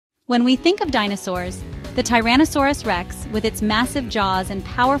When we think of dinosaurs, the Tyrannosaurus Rex, with its massive jaws and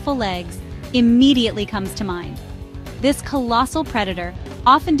powerful legs, immediately comes to mind. This colossal predator,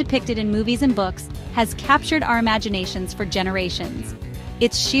 often depicted in movies and books, has captured our imaginations for generations.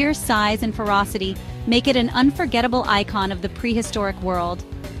 Its sheer size and ferocity make it an unforgettable icon of the prehistoric world.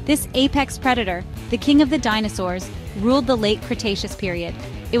 This apex predator, the king of the dinosaurs, ruled the late Cretaceous period.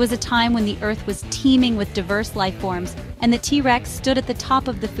 It was a time when the Earth was teeming with diverse life forms, and the T-Rex stood at the top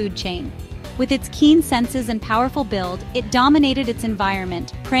of the food chain. With its keen senses and powerful build, it dominated its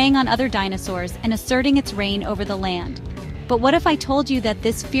environment, preying on other dinosaurs and asserting its reign over the land. But what if I told you that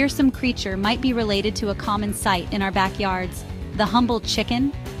this fearsome creature might be related to a common sight in our backyards, the humble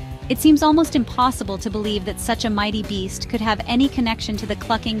chicken? It seems almost impossible to believe that such a mighty beast could have any connection to the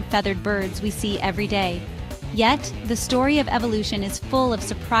clucking, feathered birds we see every day. Yet, the story of evolution is full of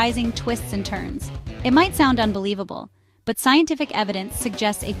surprising twists and turns. It might sound unbelievable, but scientific evidence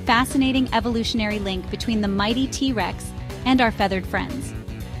suggests a fascinating evolutionary link between the mighty T-Rex and our feathered friends.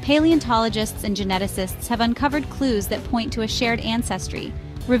 Paleontologists and geneticists have uncovered clues that point to a shared ancestry,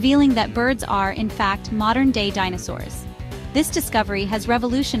 revealing that birds are, in fact, modern-day dinosaurs. This discovery has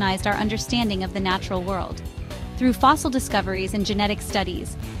revolutionized our understanding of the natural world. Through fossil discoveries and genetic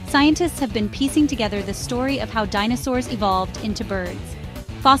studies, scientists have been piecing together the story of how dinosaurs evolved into birds.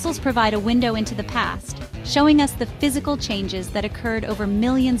 Fossils provide a window into the past, showing us the physical changes that occurred over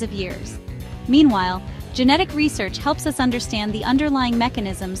millions of years. Meanwhile, genetic research helps us understand the underlying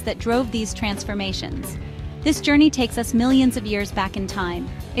mechanisms that drove these transformations. This journey takes us millions of years back in time,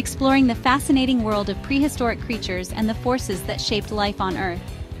 exploring the fascinating world of prehistoric creatures and the forces that shaped life on Earth.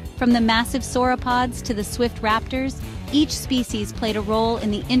 From the massive sauropods to the swift raptors, each species played a role in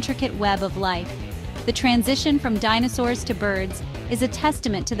the intricate web of life. The transition from dinosaurs to birds is a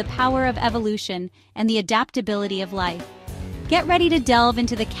testament to the power of evolution and the adaptability of life. Get ready to delve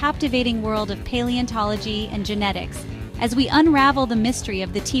into the captivating world of paleontology and genetics as we unravel the mystery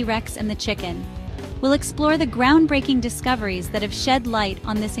of the T-Rex and the chicken. We'll explore the groundbreaking discoveries that have shed light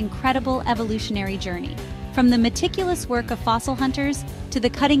on this incredible evolutionary journey. From the meticulous work of fossil hunters to the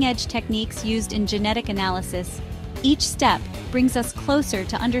cutting-edge techniques used in genetic analysis, each step brings us closer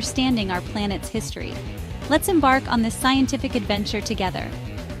to understanding our planet's history. Let's embark on this scientific adventure together.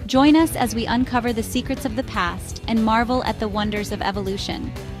 Join us as we uncover the secrets of the past and marvel at the wonders of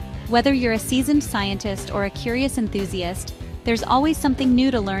evolution. Whether you're a seasoned scientist or a curious enthusiast, there's always something new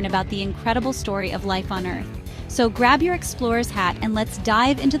to learn about the incredible story of life on Earth. So grab your explorer's hat and let's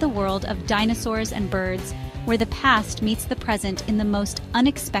dive into the world of dinosaurs and birds, where the past meets the present in the most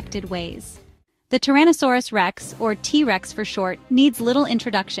unexpected ways. The Tyrannosaurus Rex, or T-Rex for short, needs little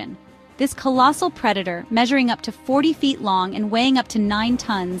introduction. This colossal predator, measuring up to 40 feet long and weighing up to 9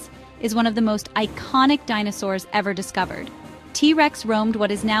 tons, is one of the most iconic dinosaurs ever discovered. T-Rex roamed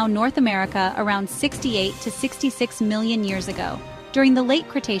what is now North America around 68 to 66 million years ago, during the late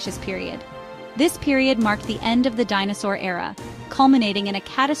Cretaceous period. This period marked the end of the dinosaur era, culminating in a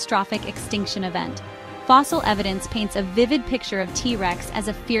catastrophic extinction event. Fossil evidence paints a vivid picture of T-Rex as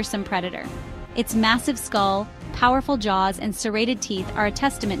a fearsome predator. Its massive skull, powerful jaws, and serrated teeth are a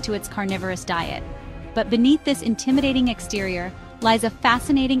testament to its carnivorous diet. But beneath this intimidating exterior lies a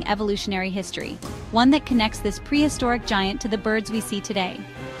fascinating evolutionary history, one that connects this prehistoric giant to the birds we see today.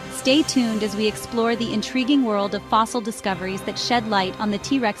 Stay tuned as we explore the intriguing world of fossil discoveries that shed light on the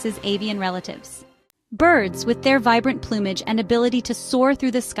T-Rex's avian relatives. Birds, with their vibrant plumage and ability to soar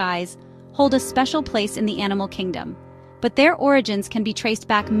through the skies, hold a special place in the animal kingdom. But their origins can be traced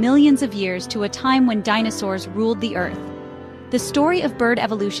back millions of years to a time when dinosaurs ruled the Earth. The story of bird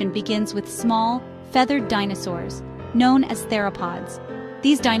evolution begins with small, feathered dinosaurs, known as theropods.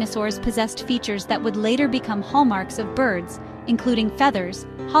 These dinosaurs possessed features that would later become hallmarks of birds, including feathers,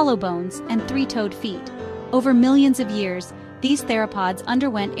 hollow bones, and 3-toed feet. Over millions of years, these theropods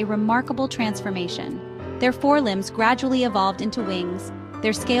underwent a remarkable transformation. Their forelimbs gradually evolved into wings,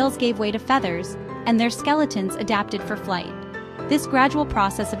 their scales gave way to feathers, and their skeletons adapted for flight. This gradual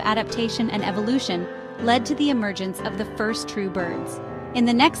process of adaptation and evolution led to the emergence of the first true birds. In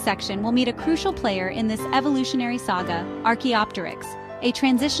the next section, we'll meet a crucial player in this evolutionary saga, Archaeopteryx, a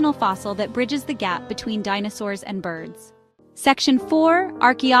transitional fossil that bridges the gap between dinosaurs and birds. Section 4,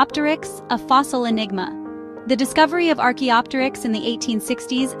 Archaeopteryx, a fossil enigma. The discovery of Archaeopteryx in the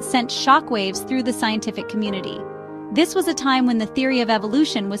 1860s sent shockwaves through the scientific community. This was a time when the theory of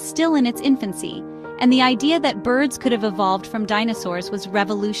evolution was still in its infancy, and the idea that birds could have evolved from dinosaurs was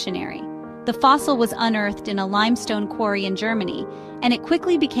revolutionary. The fossil was unearthed in a limestone quarry in Germany, and it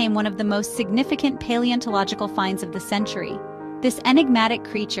quickly became one of the most significant paleontological finds of the century. This enigmatic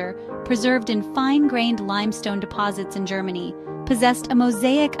creature, preserved in fine-grained limestone deposits in Germany, possessed a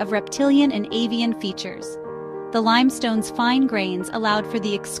mosaic of reptilian and avian features. The limestone's fine grains allowed for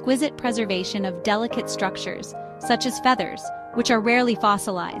the exquisite preservation of delicate structures, such as feathers, which are rarely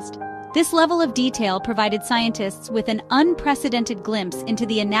fossilized. This level of detail provided scientists with an unprecedented glimpse into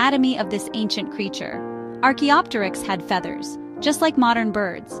the anatomy of this ancient creature. Archaeopteryx had feathers, just like modern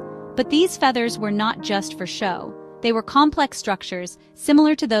birds, but these feathers were not just for show. They were complex structures,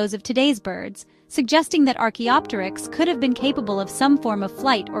 similar to those of today's birds, suggesting that Archaeopteryx could have been capable of some form of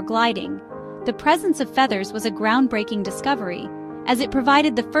flight or gliding. The presence of feathers was a groundbreaking discovery, as it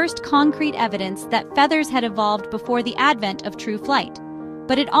provided the first concrete evidence that feathers had evolved before the advent of true flight.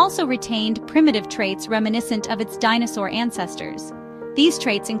 But it also retained primitive traits reminiscent of its dinosaur ancestors. These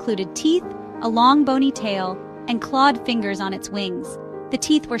traits included teeth, a long bony tail, and clawed fingers on its wings. The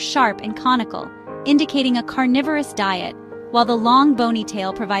teeth were sharp and conical, indicating a carnivorous diet, while the long bony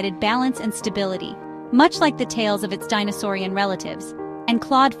tail provided balance and stability, much like the tails of its dinosaurian relatives, and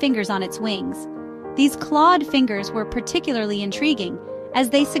clawed fingers on its wings. These clawed fingers were particularly intriguing, as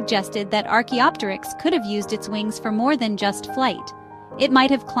they suggested that Archaeopteryx could have used its wings for more than just flight. It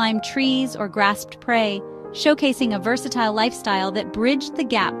might have climbed trees or grasped prey, showcasing a versatile lifestyle that bridged the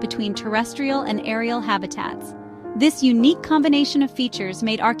gap between terrestrial and aerial habitats. This unique combination of features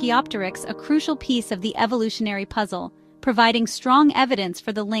made Archaeopteryx a crucial piece of the evolutionary puzzle, providing strong evidence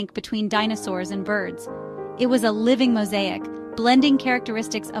for the link between dinosaurs and birds. It was a living mosaic, blending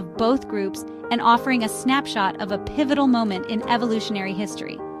characteristics of both groups and offering a snapshot of a pivotal moment in evolutionary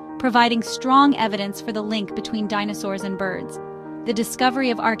history, providing strong evidence for the link between dinosaurs and birds. The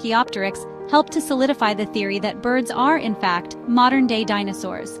discovery of Archaeopteryx helped to solidify the theory that birds are, in fact, modern-day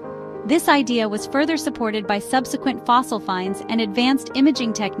dinosaurs. This idea was further supported by subsequent fossil finds and advanced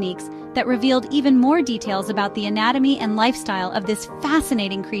imaging techniques that revealed even more details about the anatomy and lifestyle of this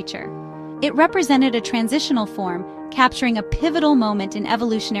fascinating creature. It represented a transitional form, capturing a pivotal moment in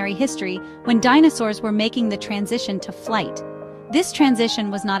evolutionary history when dinosaurs were making the transition to flight. This transition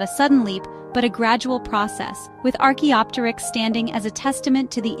was not a sudden leap, but a gradual process, with Archaeopteryx standing as a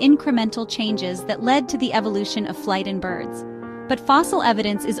testament to the incremental changes that led to the evolution of flight in birds. But fossil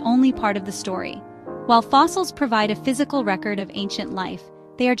evidence is only part of the story. While fossils provide a physical record of ancient life,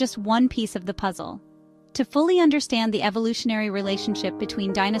 they are just one piece of the puzzle. To fully understand the evolutionary relationship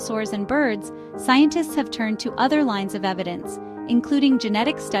between dinosaurs and birds, scientists have turned to other lines of evidence, including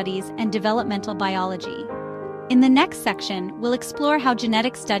genetic studies and developmental biology. In the next section, we'll explore how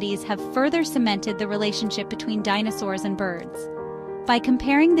genetic studies have further cemented the relationship between dinosaurs and birds. By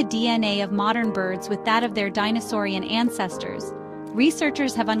comparing the DNA of modern birds with that of their dinosaurian ancestors,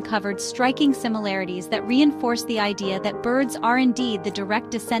 researchers have uncovered striking similarities that reinforce the idea that birds are indeed the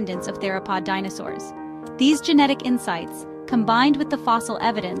direct descendants of theropod dinosaurs. These genetic insights, combined with the fossil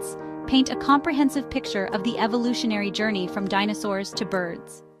evidence, paint a comprehensive picture of the evolutionary journey from dinosaurs to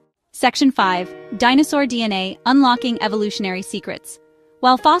birds. Section 5. Dinosaur DNA: Unlocking Evolutionary Secrets.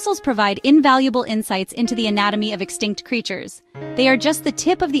 While fossils provide invaluable insights into the anatomy of extinct creatures, they are just the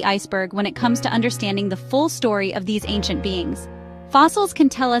tip of the iceberg when it comes to understanding the full story of these ancient beings. Fossils can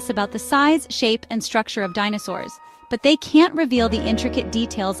tell us about the size, shape, and structure of dinosaurs, but they can't reveal the intricate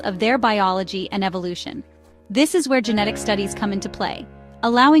details of their biology and evolution. This is where genetic studies come into play,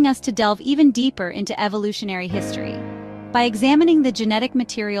 allowing us to delve even deeper into evolutionary history. By examining the genetic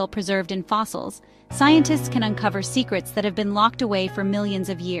material preserved in fossils, scientists can uncover secrets that have been locked away for millions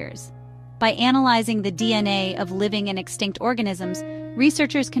of years. By analyzing the DNA of living and extinct organisms,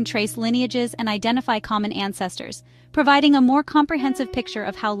 researchers can trace lineages and identify common ancestors, providing a more comprehensive picture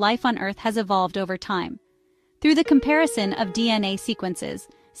of how life on Earth has evolved over time. Through the comparison of DNA sequences,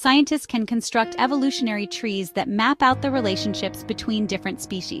 scientists can construct evolutionary trees that map out the relationships between different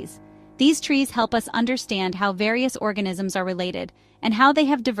species. These trees help us understand how various organisms are related and how they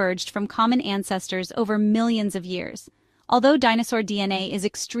have diverged from common ancestors over millions of years. Although dinosaur DNA is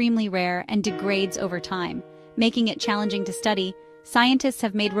extremely rare and degrades over time, making it challenging to study, scientists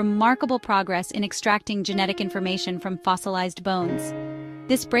have made remarkable progress in extracting genetic information from fossilized bones.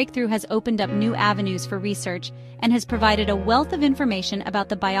 This breakthrough has opened up new avenues for research and has provided a wealth of information about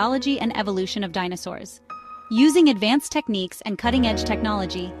the biology and evolution of dinosaurs. Using advanced techniques and cutting-edge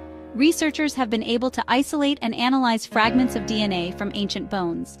technology, researchers have been able to isolate and analyze fragments of DNA from ancient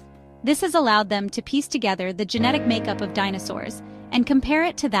bones. This has allowed them to piece together the genetic makeup of dinosaurs and compare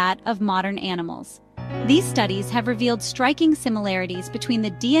it to that of modern animals. These studies have revealed striking similarities between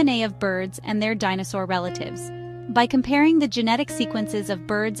the DNA of birds and their dinosaur relatives. By comparing the genetic sequences of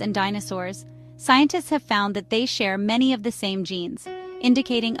birds and dinosaurs, scientists have found that they share many of the same genes,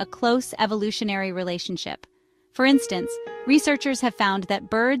 indicating a close evolutionary relationship. For instance, researchers have found that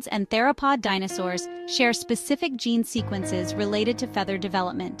birds and theropod dinosaurs share specific gene sequences related to feather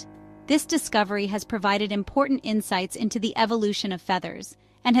development. This discovery has provided important insights into the evolution of feathers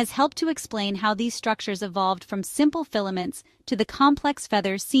and has helped to explain how these structures evolved from simple filaments to the complex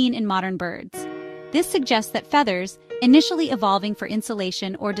feathers seen in modern birds. This suggests that feathers, initially evolving for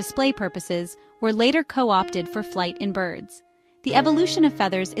insulation or display purposes, were later co-opted for flight in birds. The evolution of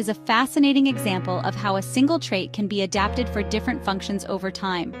feathers is a fascinating example of how a single trait can be adapted for different functions over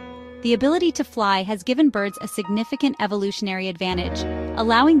time. The ability to fly has given birds a significant evolutionary advantage,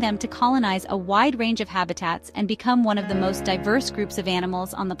 allowing them to colonize a wide range of habitats and become one of the most diverse groups of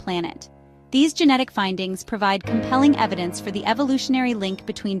animals on the planet. These genetic findings provide compelling evidence for the evolutionary link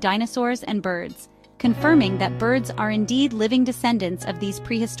between dinosaurs and birds, confirming that birds are indeed living descendants of these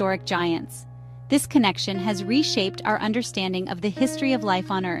prehistoric giants. This connection has reshaped our understanding of the history of life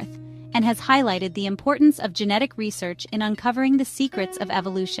on Earth and has highlighted the importance of genetic research in uncovering the secrets of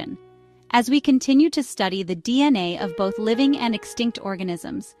evolution. As we continue to study the DNA of both living and extinct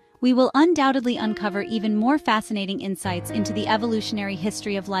organisms, we will undoubtedly uncover even more fascinating insights into the evolutionary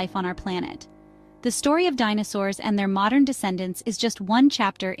history of life on our planet. The story of dinosaurs and their modern descendants is just one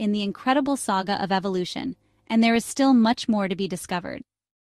chapter in the incredible saga of evolution, and there is still much more to be discovered.